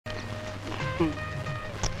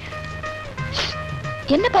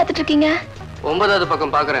என்ன பாத்துட்டு இருக்கீங்க? 9வது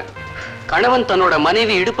பக்கம் பாக்குறேன். கணவன் தன்னோட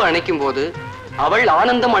மனைவி இடுப்பு அணைக்கும் போது அவள்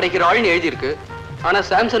ஆனந்தம் அடைகிறாள்னு எழுதியிருக்கு. ஆனா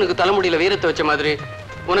சாம்சனுக்கு தலைமுடியில வீரத்தை வச்ச மாதிரி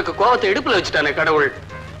உனக்கு கோவத்தை இடுப்புல வச்சுட்டானே கடவுள்.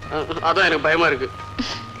 அதான் எனக்கு பயமா இருக்கு.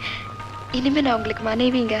 இனிமே நான் உங்களுக்கு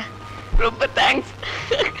மனைவிங்க. ரொம்ப தேங்க்ஸ்.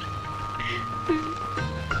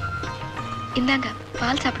 இந்தாங்க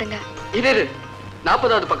பால் சாப்பிடுங்க. இரு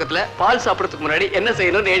 40வது பக்கத்துல பால் சாப்பிடறதுக்கு முன்னாடி என்ன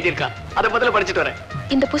செய்யணும்னு எழுதியிருக்கான். அதை முதல்ல படிச்சுட்டு வரேன்.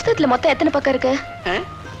 இந்த புத்தகத்துல மொத்தம் எத்தனை பக்கம் இருக்கு?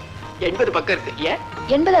 80 பக்கம் இருக்கு. ஏன்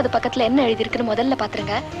 80வது பக்கத்துல என்ன எழுதி இருக்குன்னு முதல்ல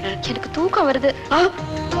பாத்துருங்க. எனக்கு தூக்கம் வருது.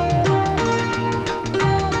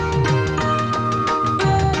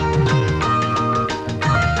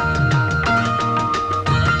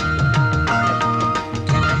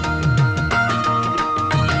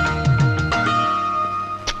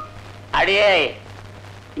 அடியே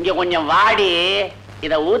இங்க கொஞ்சம் வாடி,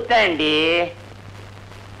 இத ஊத்தாண்டி.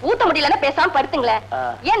 ஊத்த முடியலன்னா பேசாம படுத்துங்களே.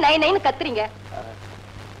 ஏன் நை நைன்னு கத்துறீங்க?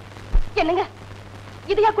 என்னங்க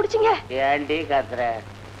இதையா குடிச்சீங்க? ஏண்டி கத்துற?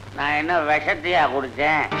 நான் என்ன விஷத்தையா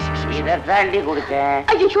குடிச்சேன்? இதத்தாண்டி குடிச்சேன்.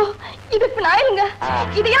 ஐயோ இதுக்கு நாயிலுங்க.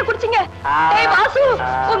 இதையா குடிச்சீங்க? ஏய் வாசு,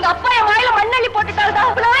 உங்க அப்பா என் வாயில மண்ணள்ளி போட்டுட்டாருடா.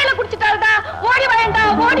 நாயில குடிச்சிட்டாருடா. ஓடி வாயேண்டா,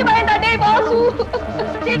 ஓடி வாயேண்டா. டேய் வாசு,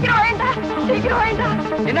 சீக்கிரம் வாயேண்டா, சீக்கிரம் வாயேண்டா.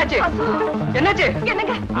 என்னாச்சு? என்னாச்சு?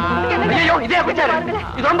 என்னங்க? ஐயோ இதே குடிச்சாரு.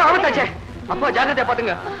 இது ரொம்ப ஆபத்தாச்சே. அப்பா ஜாக்கிரதையா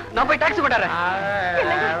பாத்துங்க. நான் போய் டாக்ஸி போட்டுறேன்.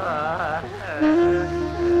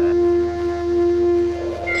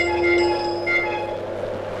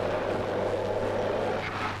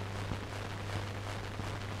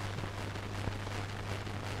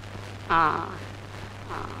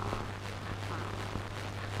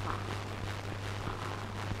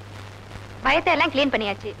 பயத்தை எல்லாம் கிளீன்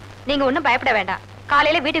பண்ணியாச்சு. நீங்க ஒண்ணும் பயப்பட வேண்டாம்.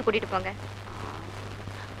 காலையில வீட்டுக்கு கூட்டிட்டு போங்க.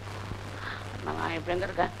 நான் இப்ப எங்க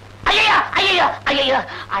இருக்கேன்? ஐயா ஐயா ஐயா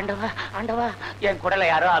ஆண்டவா ஆண்டவா, என் குடலை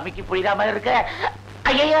யாரோ அமுக்கி புரியாம இருக்க.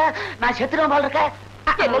 ஐயா நான் செத்துறோம் போல இருக்க.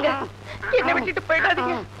 என்னங்க என்ன விட்டுட்டு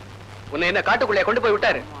போயிடாதீங்க. உன்னை என்ன காட்டுக்குள்ளே கொண்டு போய்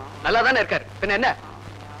விட்டாரு? நல்லா தானே இருக்காரு. பின்ன என்ன,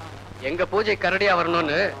 எங்க பூஜை கரடியா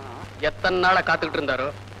வரணும்னு எத்தனை நாளா காத்துக்கிட்டு இருந்தாரோ.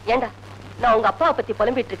 ஏண்டா நான் உங்க அப்பாவை பத்தி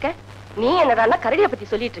புலம்பிட்டு இருக்கேன், நீ என்னடா கரடிய பத்தி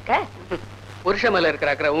சொல்லிட்டு இருக்க? புருஷ மேல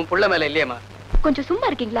இருக்கிற உன் புள்ள மேல இல்லையம்மா. கொஞ்சம் சும்மா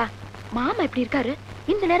இருக்கீங்களா? மாமா எப்படி இருக்காரு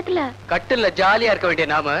இந்த நேரத்துல? கட்டில்ல ஜாலியா இருக்க வேண்டிய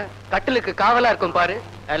நாம கட்டிலுக்கு காவலா இருக்கும் பாரு.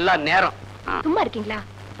 எல்லாம் நேரம். சும்மா இருக்கீங்களா?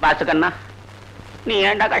 பாத்துக்கண்ணா, நீ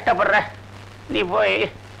ஏண்டா கஷ்டப்படுற? நீ போய்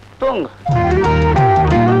தூங்கு.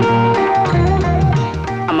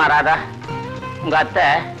 அம்மா ராதா, உங்க அத்தை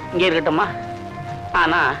இங்க இருக்கட்டுமா?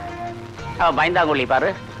 ஆனா அவ பயந்தாங்குழி பாரு.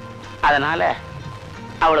 அதனால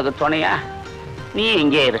அவளுக்கு துணையா நீ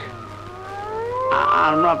இங்கே இரு.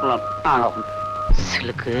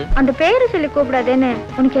 சிலுக்கு அந்த பேரு சொல்லி கூப்பிடாதேன்னு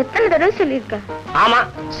உனக்கு எத்தனை தடவை சொல்லியிருக்க? ஆமா,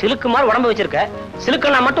 சிலுக்கு மாதிரி உடம்பு வச்சிருக்க.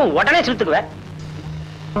 சிலுக்கு நான் மட்டும் உடனே சிலுத்துக்குவேன்.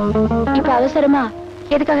 இப்ப அவசரமா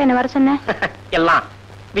எதுக்காக என்ன வர சொன்ன? எல்லாம்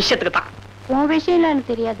விஷயத்துக்கு தான். உன் விஷயம்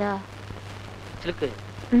எனக்கு தெரியாதா? சிலுக்கு,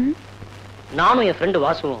 நானும் என் ஃப்ரெண்டு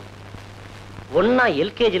வாசுவும் ஒன்னா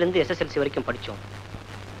எல்கேஜில இருந்து SSLC வரைக்கும் படிச்சோம்.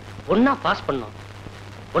 ஒன்னா பாஸ் பண்ணோம்.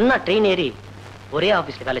 ஒன்னா ட்ரெயின் ஏறி ஒரே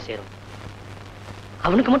ஆபீஸ்ல வேலை செய்யறோம்.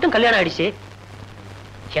 அவனுக்கு மட்டும் கல்யாணம் ஆயிடுச்சு,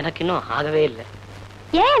 எனக்கு இன்னும் ஆகவே இல்லை.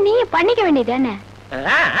 ஏன் நீ பண்ணிக்க வேண்டியதானே?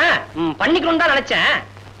 பண்ணிக்கணும் தான் நினைச்சேன்.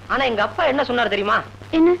 ஆனா எங்க அப்பா என்ன சொன்னாரு தெரியுமா?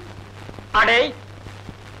 என்ன? அடே,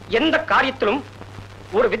 எந்த காரியத்திலும்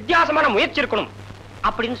ஒரு வித்தியாசமான முயற்சி இருக்கணும்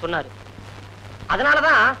அப்படின்னு சொன்னாரு.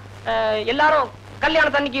 அதனாலதான் எல்லாரும்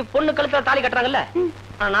கல்யாணத்தன்னைக்கு பொண்ணு கழுத்துல தாலி கட்டுறாங்கல்ல,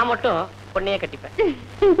 நான் மட்டும் பொண்ணையே கட்டிப்பேன்.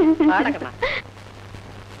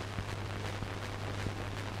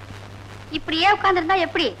 இப்படியே உட்கார்ந்திருந்தா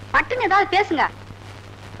எப்படி? பட்டுன்னு ஏதாவது பேசுங்க.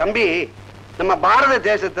 தம்பி, நம்ம பாரத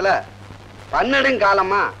தேசத்துல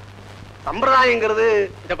பன்னெடுங்காலமா சம்பிரதாயங்கிறது,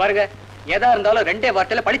 இத பாருங்க, ஏதா இருந்தாலும் ரெண்டே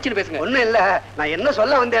வார்த்தையில படிச்சுன்னு பேசுங்க. ஒண்ணும் இல்ல, நான் என்ன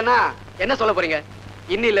சொல்ல வந்தேன்னா. என்ன சொல்ல போறீங்க?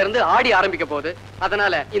 இன்னில இருந்து ஆடி ஆரம்பிக்க போகுது.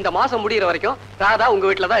 அதனால இந்த மாசம் முடியற வரைக்கும் ராதா உங்க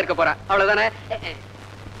வீட்டுல தான் இருக்க போறா. அவ்வளவுதானே?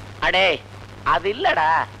 அடே, அது இல்லடா.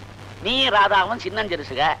 நீ ராதாவும்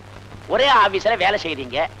சின்னஞ்சிறுசுக ஒரே ஆபீஸ்ல வேலை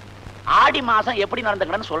செய்றீங்க. ஆடி மாசம் எப்படி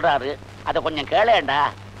நடந்துக்கணும்னு சொல்றாரு. அத கொஞ்சம் கேளேண்டா.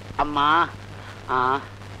 அம்மா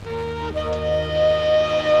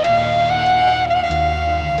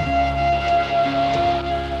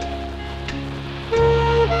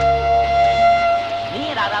நீ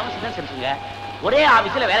ராதாவும் சின்னஞ்சிறுசுங்க ஒரே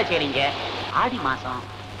ஆபீஸ்ல வேலை செய்றீங்க. ஆடி மாசம்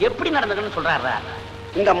எப்படி நடந்துக்கணும்னு சொல்றாரா?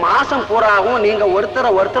 இந்த மாசம் பூராவும் நீங்க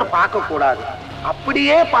ஒருத்தர் பார்க்க கூடாது.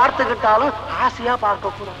 அப்படியே பார்த்துக்கிட்டாலும் ஆசையா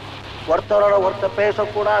பார்க்க கூடாது. ஒருத்தரோட ஒருத்தர்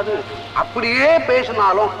பேசக்கூடாது. அப்படியே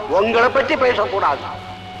பேசினாலும் உங்களை பற்றி பேசக்கூடாது.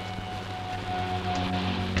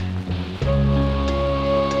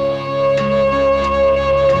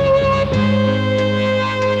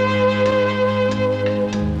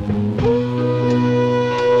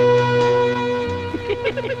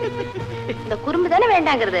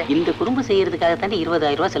 வேண்டாங்கிறது? இந்த குறும்பு செய்யறதுக்காக தானே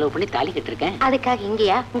 20,000 ரூபாய் செலவு பண்ணி தாலி கட்டிருக்கேன். அதுக்காக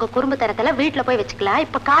இங்கயா? உங்க குடும்பத்தனத்துல வீட்டுல போய் வச்சுக்கலாம்.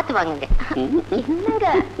 இப்ப காத்து வாங்குங்க. என்னங்க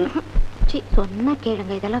சொன்ன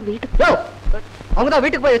கேளுங்க, இதெல்லாம் வீட்டுக்கு அவங்கதான்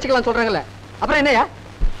வீட்டுக்கு போய் வச்சுக்கலாம் சொல்றாங்கல்ல, அப்புறம் என்னையா?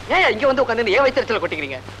 ஏன் இங்க வந்து உட்காந்து ஏன் வயிற்றுல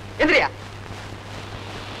கொட்டிக்கிறீங்க? எந்திரியா.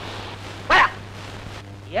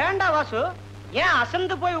 ஏன்டா வாசு, ஏன்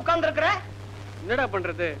அசந்து போய் உட்கார்ந்து இருக்கிற? என்னடா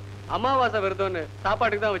பண்றது, அமாவாசை வருதோன்னு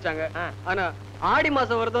சாப்பாட்டுக்கு தான் வச்சாங்க. ஆனா ஆடி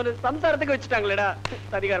மாசம் வருதோன்னு சம்சாரத்துக்கு வச்சுட்டாங்களேடா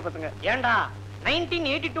அதிகார பசங்க. ஏன்டா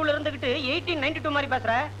 1982ல இருந்துகிட்டு 1892 மாதிரி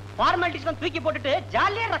பேசுற? ஃபார்மாலிட்டிஸ் எல்லாம் தூக்கி போட்டுட்டு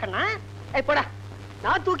ஜாலியா இருக்கண்ணா. போடா,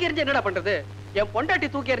 நான் தூக்கி எறிஞ்சு என்னடா பண்றது? என் பொண்டாட்டி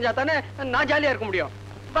தூக்கி எறிஞ்சா தானே நான் ஜாலியா இருக்க முடியும்.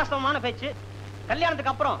 வாஸ்தவமான பேச்சு.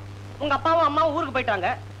 கல்யாணத்துக்கு அப்புறம் உங்க அப்பாவும் அம்மாவும் ஊருக்கு போயிட்டாங்க.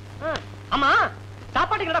 ஆமா,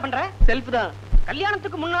 சாப்பாட்டுக்கு என்னடா பண்ற? செல்ஃப் தான்.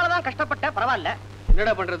 கல்யாணத்துக்கு முன்னாலதான் கஷ்டப்பட்ட, பரவாயில்ல.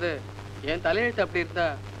 என்னடா பண்றது, என் தலையெழுத்து அப்படி இருந்தா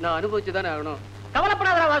நான் அனுபவிச்சுதானே ஆகணும்.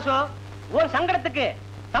 கவலைப்படாதடா வாசு, உன் சங்கடத்துக்கு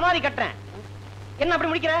சமாதி கட்டுறேன். என்ன அப்படி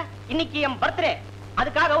முடிக்கிற? இன்னைக்கு என் பர்த்டே,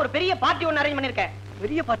 அதுக்காக ஒரு பெரிய பார்ட்டி ஒன்னு அரேஞ்ச் பண்ணிருக்கேன்.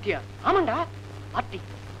 பெரிய பார்ட்டியா? ஆமாண்டா, பார்ட்டி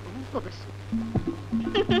ரொம்ப பெருசு.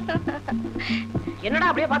 என்னடா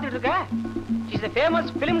அப்படியே பாத்துட்டு இருக்க? She's a famous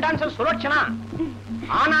film dancer Sulochana.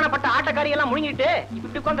 ஆனானப்பட்ட ஆட்டக்காரி எல்லாம் முழுங்கிட்டு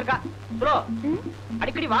இப்படி உட்கார்ந்திருக்கா. சுலோ,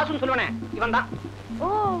 அடிக்கடி வாசுன்னு சொல்லுவனே இவன் தான். ஓ,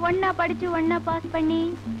 ஒன்னா படிச்சு ஒன்னா பாஸ் பண்ணி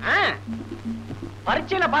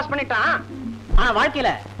பரீட்சையில பாஸ் பண்ணிட்டான், ஆனா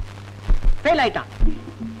வாழ்க்கையில ஃபெயில் ஆயிட்டான்.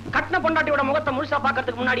 கட்டின பொண்டாட்டியோட முகத்தை முழுசா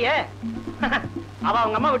பாக்கிறதுக்கு முன்னாடியே அவ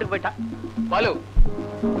அவங்க அம்மா வீட்டுக்கு போயிட்டா. பாலு,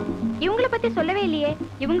 இவங்கள பத்தி சொல்லவே இல்லையே.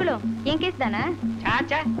 இவங்களும் என் கேஸ் தானே?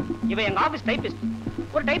 சாச்சா, இவ எங்க ஆபீஸ் டைபிஸ்ட்,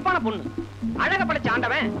 ஒரு டைப்பான பொண்ணு. அழக படைச்ச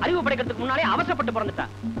ஆண்டவன் அறிவு படைக்கிறதுக்கு முன்னாலே அவசரப்பட்டு பிறந்துட்டா.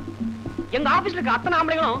 எங்க ஆபீஸ்ல இருக்க அத்தனை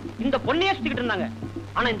ஆம்பளைகளும் இந்த பொண்ணையே சுத்திக்கிட்டு இருந்தாங்க.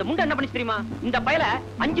 ஆனா இந்த முண்டை என்ன பண்ணி தெரியுமா? இந்த பயல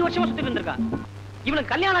 5 வருஷமா சுத்திட்டு இருந்திருக்கா.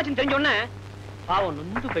 இவனுக்கு கல்யாணம் ஆச்சுன்னு தெரிஞ்ச உடனே பாவம்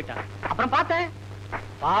நொந்து போயிட்டான். அப்புறம் பார்த்தேன்,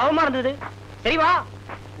 பாவமா இருந்தது. சரி வா,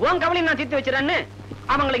 உன் கவலையும் நான் தீர்த்து வச்சிடறேன்னு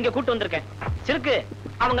அவங்களை இங்க கூட்டு வந்திருக்கேன். சிறுக்கு,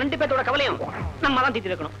 அவங்க 2 பேர்த்தோட கவலையும் நம்ம தான்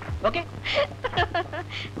தீர்த்து வைக்கணும். ஓகே?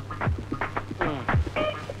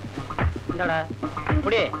 இந்தாடா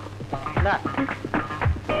புடி, இந்தா.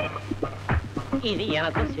 இது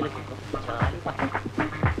எனக்கும் சிறுக்குக்கும் ஜாலிப்பா.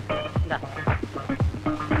 இந்தா.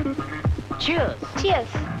 Cheers.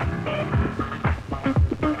 Cheers.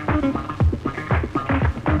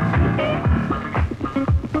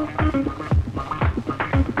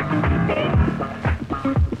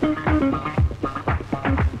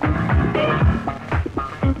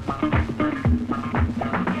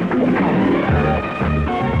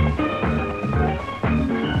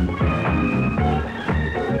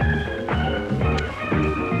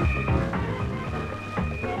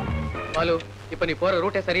 பாலு, இப்ப நீ போற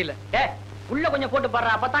ரூட்டே சரியில்லை. உள்ள கொஞ்சம் போட்டு பாடுற,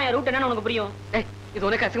 அப்பதான் என் ரூட் என்னன்னு உனக்கு புரியும். இது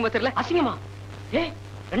உனக்கு அசிங்கமா தெரியல? அசிங்கமா?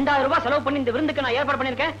 2000 ரூபாய் செலவு பண்ணி இந்த விருந்துக்கு நான் ஏற்பாடு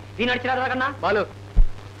பண்ணிருக்கேன். நீ நடிச்சிடாதா கண்ணா? பாலு,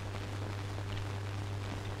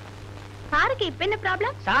 சாருக்கு இப்ப என்ன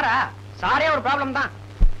ப்ராப்ளம்? சாரா? சாரே ஒரு ப்ராப்ளம் தான்.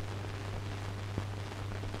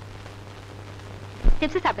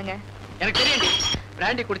 டிப்ஸ் சாப்பிடுங்க. எனக்கு தெரியும்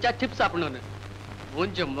பிராண்டி குடிச்சா சிப்ஸ் சாப்பிடணும்னு.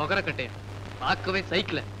 கொஞ்சம் முகர கட்டையா பார்க்கவே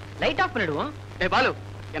சைக்கிள் லைட் ஆஃப் பண்ணிடுவோம். பாலு,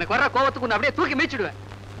 எனக்கு வர்ற கோவத்துக்கு உன்னை அப்படியே தூக்கி மீச்சிடுவேன்.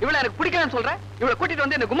 இவளை எனக்கு பிடிக்கலன்னு சொல்றேன், இவளை கூட்டிட்டு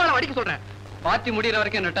வந்து என்ன கும்மாளம் அடிக்க சொல்றேன். பார்ட்டி முடிகிற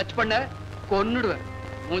வரைக்கும் என்ன டச் பண்ண கொன்னுடுவேன்.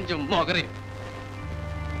 கொஞ்சம் முகரே.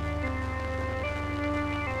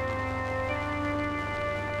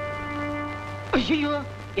 ஐயோ,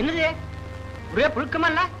 என்னது ஒரே புழுக்கமா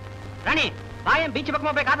இல்ல? ராணி, வாயன் பீச்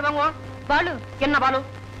பக்கமா போய் காத்து வாங்குவோம். பாலு, என்ன பாலு?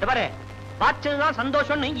 பாரு, வாச்சதுதான்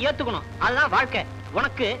சந்தோஷம்னு ஏத்துக்கணும். அதுதான் வாழ்க்கை.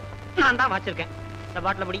 உனக்கு நான் தான் வாச்சிருக்கேன். இந்த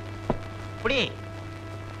பாட்டில புடி புடி.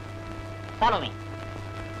 Follow me.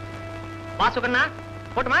 வாசுகண்ணா,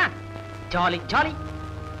 போட்டுமா? Jolly jolly.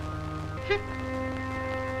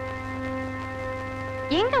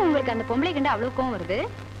 எங்க உங்களுக்கு அந்த பொம்பளை கண்டு அவ்வளவு கோவம் வருது?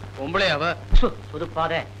 பொம்பளை அவ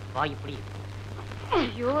புதுப்பாத வாய் இப்படி.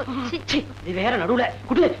 ஐயோ, இது வேற நடுவுல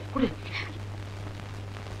குடு குடு.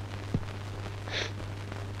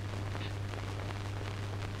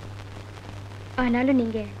 ஆனாலும்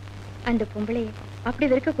நீங்க அந்த பொம்பளைய அப்படி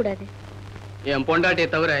வெறுக்க கூடாது. என் பொண்டாட்டியை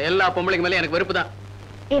தவிர எல்லா பொம்பளைக்கு மேல எனக்கு வெறுப்பு தான்.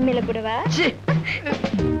 என் மேல கூடவா?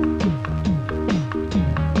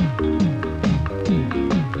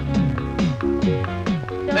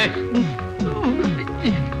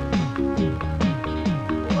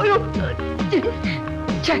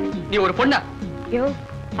 நீ ஒரு பொண்ணா? யோ,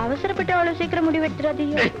 அவசரப்பட்டு அவ்வளவு சீக்கிரம்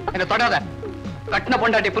முடிவெடுத்துறாதீங்க. என்ன தொடாத. கட்டின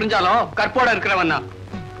பொண்டாட்டி புரிஞ்சாலும் கற்போட இருக்கிறவன் தான்.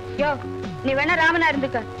 யோ, நீ வேணா ராமனா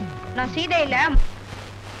இருந்துக்க, நான் சீதை இல்ல.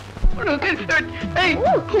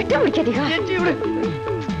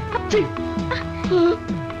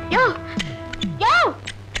 யோ யோ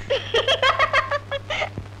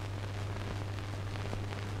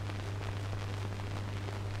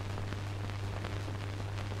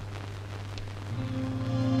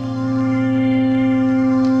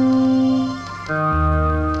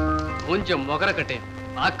கொஞ்சம் முகர கட்டேன்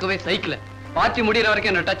பார்க்கவே சைக்கிள் பார்ட்டி முடியற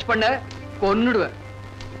வரைக்கும் என்ன டச் பண்ண கொன்னுடுவேன்.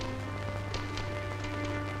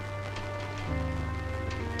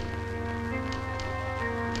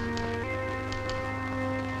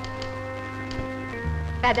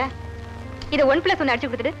 ராதா இதை 1+1 அடிச்சு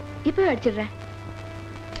கொடுத்துட்டு இப்பவே அடிச்சிடுறேன்.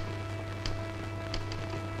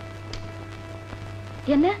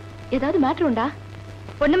 என்ன ஏதாவது மேட்ரு உண்டா?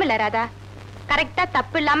 ஒண்ணுமில்ல ராதா, கரெக்டா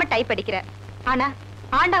தப்பு இல்லாம டைப் அடிக்கிற. ஆனா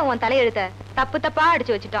ஆண்டா உன் தலையெழுத்த தப்பு தப்பா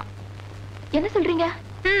அடிச்சு வச்சுட்டான். என்ன சொல்றீங்க?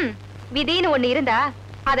 விதின்னு ஒண்ணு இருந்தா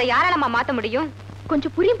அதை யாராலமா மாத்த முடியும்?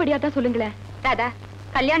 கொஞ்சம் புரியும்படியா தான் சொல்லுங்களேன். ராதா,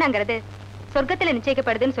 கல்யாணங்கிறது சொர்க்கத்துல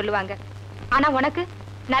நிச்சயிக்கப்படுதுன்னு சொல்லுவாங்க. ஆனா உனக்கு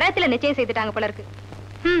நரகத்துல நிச்சயம் செய்துட்டாங்க போல இருக்கு.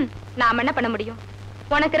 நாம என்ன பண்ண முடியும்?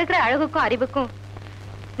 உனக்கு இருக்கிற அழகுக்கும் அறிவுக்கும்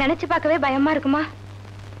நினைச்சு பார்க்கவே பயமா இருக்குமா?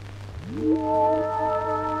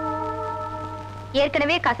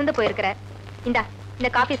 ஏற்கனவே கசந்து போயிருக்கிற. இந்த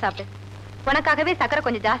காஃபி சாப்பிடு. உனக்காகவே சக்கரை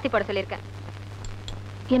கொஞ்சம் ஜாஸ்தி போட சொல்லியிருக்கேன்.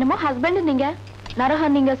 என்னமோ ஹஸ்பண்ட் நீங்க,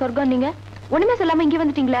 நரகம் நீங்க, சொர்க்கம் நீங்க, ஒண்ணுமே சொல்லாம இங்க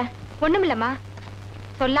வந்துட்டீங்களே. ஒண்ணுமில்லம்மா,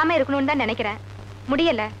 சொல்லாம இருக்கணும்னு தான் நினைக்கிறேன்.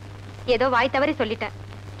 முடியல, ஏதோ வாய் தவறி சொல்லிட்டேன்.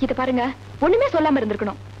 இது பாருங்க, ஒண்ணுமே சொல்லாம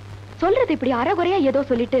இருந்திருக்கணும். சொல்றது இப்படி அறகுறையா ஏதோ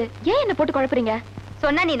சொல்லிட்டு ஏன் என்ன போட்டு குழப்பறீங்க?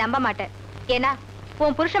 சொன்னா நீ நம்ப மாட்ட. ஏன்னா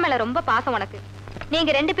உன் புருஷன் மேல ரொம்ப பாசம் உனக்கு.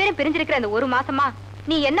 நீங்க 2 பேரும் பிரிஞ்சிருக்கிற அந்த 1 மாசமா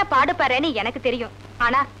நீ என்ன பாடுபறேன்னு எனக்கு தெரியும்.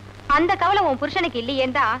 ஆனா அந்த கவலை உன் புருஷனுக்கு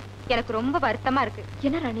இல்லையேண்டா எனக்கு ரொம்ப வருத்தமா இருக்கு.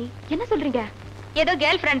 என்ன ராணி, என்ன சொல்றீங்க? ஏதோ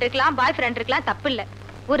கேர்ள் ஃப்ரெண்ட் இருக்கலாம், பாய் ஃப்ரெண்ட் இருக்கலாம், தப்பு இல்ல.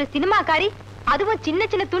 ஒரு சினிமாக்காரி, அதுவும் சின்ன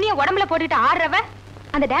சின்ன துணியை உடம்புல போட்டுட்டு ஆடுறவ,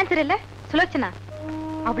 அந்த டான்சர் இல்ல சுலோச்சனா,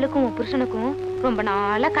 அவளுக்கும் உன் புருஷனுக்கும் ரொம்ப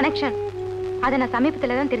நாளா கனெக்ஷன். அதை நான்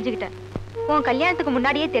சமீபத்துலதான் தெரிஞ்சுக்கிட்டேன். உன் கல்யாணத்துக்கு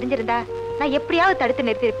முன்னாடியே தெரிஞ்சிருந்தா நான் எப்படியாவது தடுத்து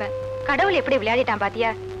நிறுத்திருப்பேன். கடவுள் எப்படி விளையாடிட்டான்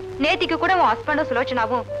பாத்தியா? நேத்திக்கு கூட உன் ஹஸ்பண்டும்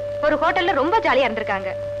சுலோச்சனாவும் ஒரு ஹோட்டல்ல ரொம்ப ஜாலியா இருந்திருக்காங்க.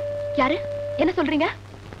 யாரு? என்ன சொல்றீங்க?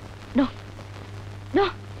 நோ நோ,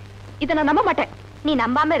 இதை நான் நம்ப மாட்டேன். நீ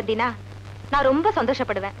நம்பாம இருந்தீனா நான் ரொம்ப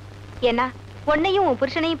சந்தோஷப்படுவேன். ஏன்னா உன்னையும் உன்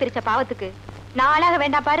புருஷனையும் பிரிச்ச பாவத்துக்கு நான் ஆளாக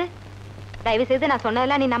வேண்டாம் பாரு. தயவு செய்து நான்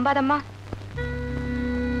சொன்னதெல்லாம் நீ நம்பாதம்மா.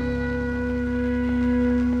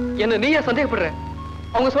 என்ன நீயா சந்தேகப்படுற?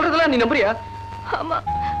 அவங்க சொல்றதெல்லாம் நீ நம்புறியா? ஆமா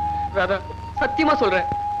ராதா, சத்தியமா சொல்றேன்,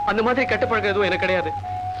 அந்த மாதிரி கெட்ட பழக்கம் எதுவும் எனக்கு கிடையாது.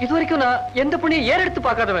 இது வரைக்கும் நான் எந்த பொண்ணையும் ஏறெடுத்து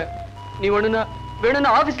பார்க்காதவன். நீ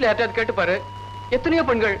வேணும்னா ஆபீஸ்ல யார்ட்டாவது கேட்டு பாரு. எத்தனையோ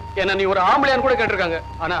பெண்கள் என்ன நீ ஒரு ஆம்பளையான்னு கூட கேட்டிருக்காங்க.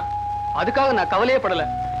 ஆனா அதுக்காக நான் கவலையே படல.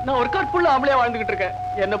 நான் ஒரு காட்புள்ள ஆம்பளையா வாழ்ந்துகிட்டு இருக்கேன்.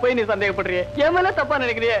 என்ன போய் நீ சந்தேகப்படுறியே? என் மேல தப்பா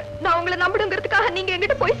நினைக்கிறியே? நான் உங்களை நம்பணுங்கிறதுக்காக நீங்க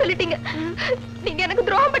என்கிட்ட போய் சொல்லிட்டீங்க. நீங்க எனக்கு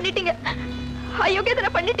துரோகம் பண்ணிட்டீங்க,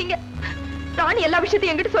 அயோக்கியத்தனை பண்ணிட்டீங்க. ராணி எல்லா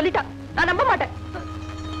விஷயத்தையும் என்கிட்ட சொல்லிட்டா. நான் நம்ப மாட்டேன்.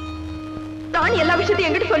 ராணி எல்லா விஷயத்தையும்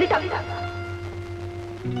என்கிட்ட சொல்லிட்டா.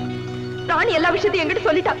 ராணி எல்லா விஷயத்தையும் என்கிட்ட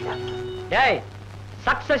சொல்லிட்டா. ஏய்,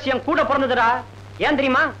 சக்சஸ் என் கூட பிறந்ததுடா. ஏன்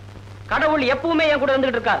தெரியுமா? கடவுள் எப்பவுமே என் கூட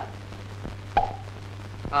இருந்துட்டு இருக்கார்.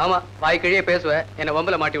 ஆமா, வாய்க்கிழியே பேசுவேன், என்ன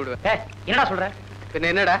வம்பல மாட்டி விடுவேன். என்னடா சொல்ற? பின்ன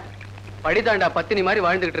என்னடா, படிதாண்டா பத்தினி மாதிரி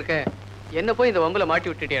வாழ்ந்துகிட்டு இருக்கேன். என்ன போய் இந்த வம்பல மாட்டி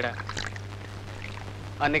விட்டுட்டியாடா.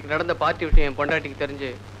 அன்னைக்கு நடந்த பார்ட்டி விட்டு என் பொண்டாட்டிக்கு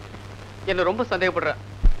தெரிஞ்சு என்ன ரொம்ப சந்தேகப்படுற.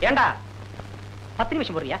 ஏண்டா 10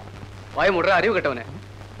 நிமிஷம் போறியா? வாய் முடுற அறிவு கட்டவனே.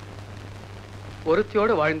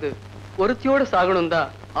 ஒருத்தியோட வாழ்ந்து ஒருத்தியோட சாகணும் தான்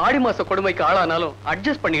ஆடி மாச கொடுமைக்கு ஆளானாலும்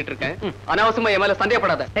அட்ஜஸ்ட் பண்ணிட்டு இருக்கேன். அனாவசியமா என் மேல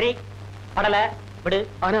சந்தேகப்படாத. சரி, படல விடு.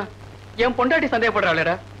 ஆனா என் பொண்டாட்டி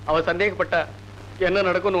சந்தேகப்படுறாளேடா. அவ சந்தேகப்பட்டா என்ன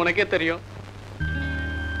நடக்கும்னு உனக்கே தெரியும்.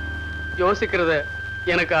 யோசிக்கிறத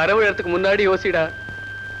எனக்கு அரவழத்துக்கு முன்னாடி யோசிடா.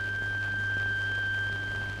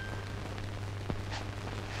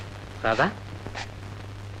 ராதா,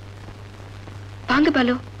 வாங்க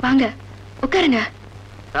பாலு, வாங்க உட்காருங்க.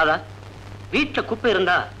 ராதா, வீட்டுல குப்பை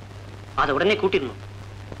இருந்தா அதை உடனே கூட்டிடணும்.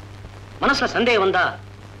 மனசுல சந்தேகம் வந்தா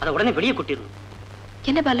அதை உடனே வெளியே கூட்டிடணும்.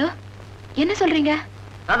 என்ன பாலு, என்ன சொல்றீங்க?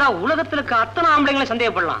 ராதா, உலகத்துல இருக்க அத்தனை ஆம்பளைங்களை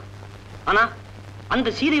சந்தேகப்படலாம். ஆனா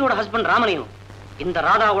அந்த சீதையோட ஹஸ்பண்ட் ராமனையும் இந்த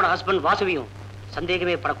ராதாவோட ஹஸ்பண்ட் வாசுவியும்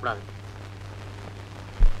சந்தேகமே படக்கூடாது.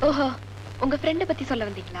 ஓஹோ, உங்க ஃப்ரெண்ட பத்தி சொல்ல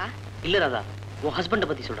வந்தீங்களா? இல்ல ராதா, உன் ஹஸ்பண்ட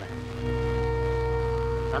பத்தி சொல்றேன்.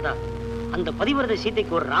 ராதா, அந்த பதிவிரத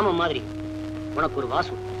சீதைக்கு ஒரு ராம மாதிரி உனக்கு ஒரு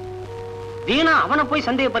வாசு. வீணா அவனை போய்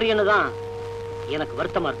சந்தேகப்படுறீன்னு தான் எனக்கு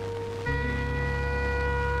வருத்தமா இருக்கு.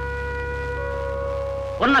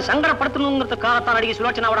 உன்னை சங்கடப்படுத்தணுங்கிறதுக்காகத்தான் நடிகை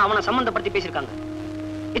சுலோச்சனாவோட அவனை சம்பந்தப்படுத்தி பேசியிருக்காங்க.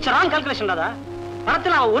 It's wrong calculation Radha.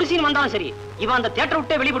 படத்துல அவன் ஒரு சீன் வந்தாலும் சரி, இவன் அந்த தியேட்டர்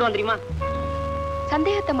விட்டே வெளிப்படுவான் தெரியுமா?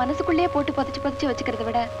 சந்தேகத்தை மனசுக்குள்ளேயே போட்டு பதிச்சு வச்சுக்கிறத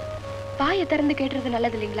விட வாயை திறந்து கேட்டுறது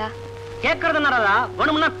நல்லது இல்லைங்களா? கேட்கறது என்ன ராதா,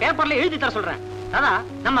 வேணும்னா பேப்பர்ல எழுதி தர சொல்றேன். ராதா,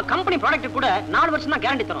 நம்ம கம்பெனி ப்ராடக்ட் கூட 4 வருஷம் தான்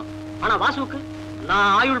கேரண்டி தரோம். ஆனா வாசுவுக்கு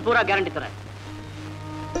நான் ஆயுள் பூரா கேரண்டி தரேன்.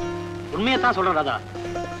 உண்மையை தான் சொல்றேன் ராதா,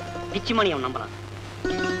 நிச்சயமா நீ அவன் நம்பலாம்.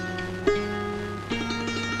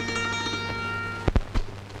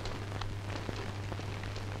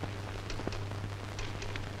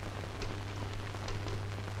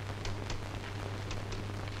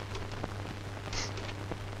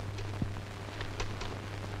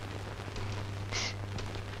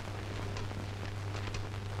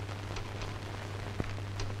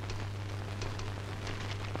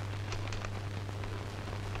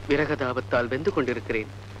 விரகதாபத்தால் வெந்து கொண்டிருக்கிறேன்.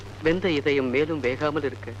 வெந்த இதயம் மேலும் வேகாமல்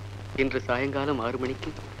இருக்க இன்று சாயங்காலம் 6 மணிக்கு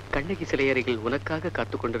கண்ணகி சிலை அருகில் உனக்காக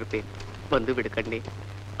காத்துக் கொண்டிருப்பேன். வந்து விடு கண்ணே.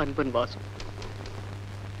 அன்பன் வாசு.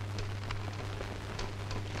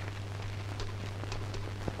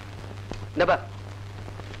 இந்தப்பா,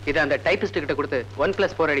 இதை அந்த டைபிஸ்ட் கிட்ட கொடுத்து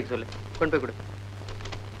 1+4 அடிக்க சொல்லு. கொண்டு போய் கொடு.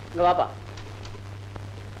 இங்க வாப்பா.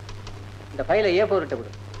 இந்த ஃபைலை A4 கிட்ட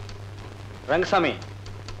கொடு. ரங்கசாமி,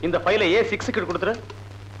 இந்த ஃபைலை A6 கிட்ட கொடுத்துரு.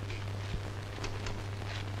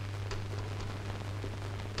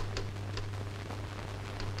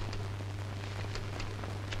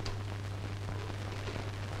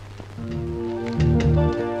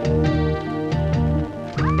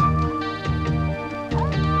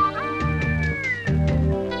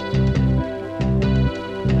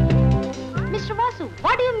 Mr. Vasu,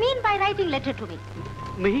 what do you mean by writing letter to me?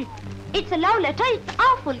 Me? It's a love letter. It's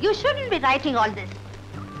awful. You shouldn't be writing all this.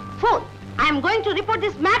 Fool! I am going to report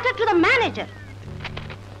this matter to the manager.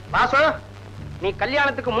 Vasu, நீ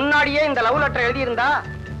கல்யாணத்துக்கு முன்னாடியே இந்த love letter எழுதி இருந்தா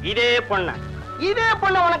இதே பொண்ண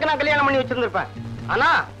உனக்கு நான் கல்யாணம் பண்ணி வச்சிருந்திருப்பேன். ஆனா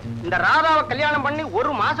இந்த ராதாவை கல்யாணம் பண்ணி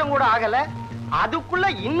 1 மாசம் கூட ஆகல, அதுக்குள்ள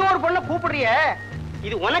இன்னொரு பொண்ணை கூப்பிடுறியே,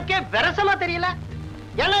 இது உனக்கே விரசமா தெரியல?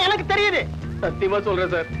 ஏன்னா எனக்கு தெரியுது. சத்தியமா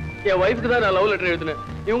சொல்றேன் சார், என் வைஃப்க்கு தான் நான் லவ் லெட்டர் எழுதினேன்.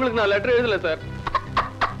 இவங்களுக்கு நான் லெட்டர் எழுதல சார்.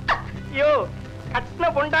 ஐயோ, கட்டின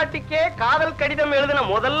பொண்டாட்டிக்கே காதல் கடிதம் எழுதின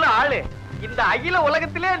முதல்ல ஆளு இந்த அகில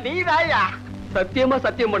உலகத்திலே நீதாயா? சத்தியமா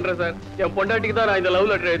சத்தியம் பண்றேன் சார், என் பொண்டாட்டிக்கு தான் நான் இந்த லவ்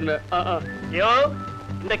லெட்டர் எழுதினேன். ஐயோ,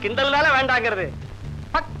 இந்த கிண்டல்னால வேண்டாங்கிறது.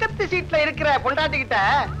 பக்கத்து சீட்ல இருக்கிற பொண்டாட்டி கிட்ட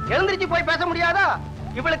எழுந்திருச்சு போய் பேச முடியாதா?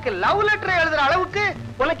 இவளுக்கு லவ் லெட்டர் எழுதுற அளவுக்கு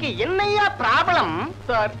உனக்கு என்னையா ப்ராப்ளம்?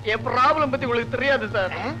 சார், என் ப்ராப்ளம் பத்தி உங்களுக்கு தெரியாது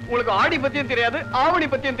சார். உங்களுக்கு ஆடி பத்தியும் தெரியாது, ஆவணி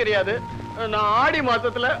பத்தியும் தெரியாது. நான் ஆடி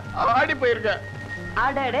மாசத்துல ஆடி போயிருக்கேன்.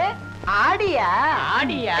 அடடே, ஆடியா?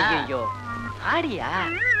 ஆடியா? ஐயோ, ஆடியா?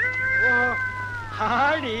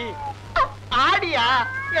 ஆடி ஆடியா?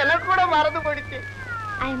 எனக்கு கூட மறந்து போயிடுச்சு.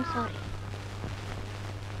 I am sorry.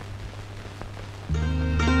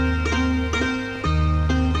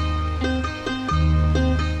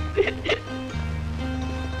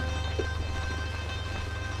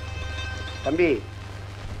 தம்பி,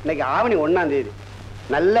 இன்னைக்கு ஆவணி 1ஆம் தேதி,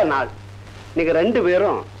 நல்ல நாள். நீங்க 2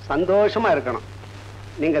 பேரும் சந்தோஷமா இருக்கணும்.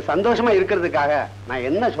 நீங்க சந்தோஷமா இருக்கிறதுக்காக நான்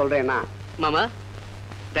என்ன சொல்றேன்னா, மாமா,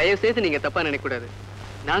 தயவு செய்து நீங்க தப்பா நினைக்க கூடாது.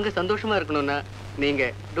 நாங்க சந்தோஷமா இருக்கணும்னா நீங்க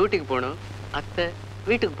டியூட்டிக்கு போகணும், அத்தை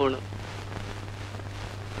வீட்டுக்கு போகணும்.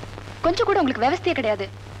 கொஞ்சம் கூட உங்களுக்கு விவசாய கிடையாது.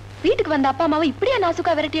 வீட்டுக்கு வந்த அப்பா அம்மாவை இப்படியா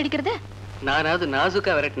நாசுக்கா விரட்டி அடிக்கிறது? நானாவது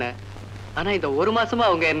நாசுக்கா விரட்டினேன், ஆனா இந்த 1 மாசமா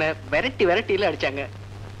அவங்க என்ன விரட்டில அடிச்சாங்க.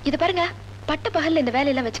 இது பாருங்க, பட்ட பகல்ல இந்த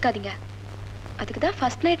வேலையெல்லாம் வச்சுக்காதீங்க. அதுக்குதான்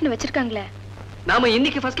ஃபர்ஸ்ட் நைட்னு வச்சிருக்காங்களே. நாம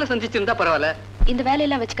இன்னைக்கு ஃபர்ஸ்ட்ல சந்திச்சிருந்தா பரவாயில்ல. இந்த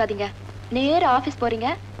வேலையெல்லாம் வச்சுக்காதீங்க. நேரா ஆபீஸ் போறீங்க,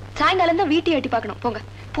 சாயங்காலம் தான் வீட்டை எட்டி பார்க்கணும். போங்க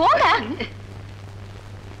போங்க.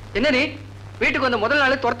 என்ன நீ வீட்டுக்கு வந்த முதல்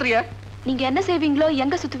நாளே துரத்துறிய? நீங்க என்ன செய்வீங்களோ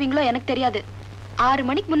எங்க சுத்துவீங்களோ எனக்கு தெரியாது. 6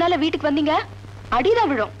 மணிக்கு முன்னால வீட்டுக்கு வந்தீங்க,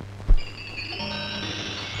 அடிதான் விழும்.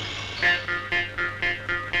 Thank you.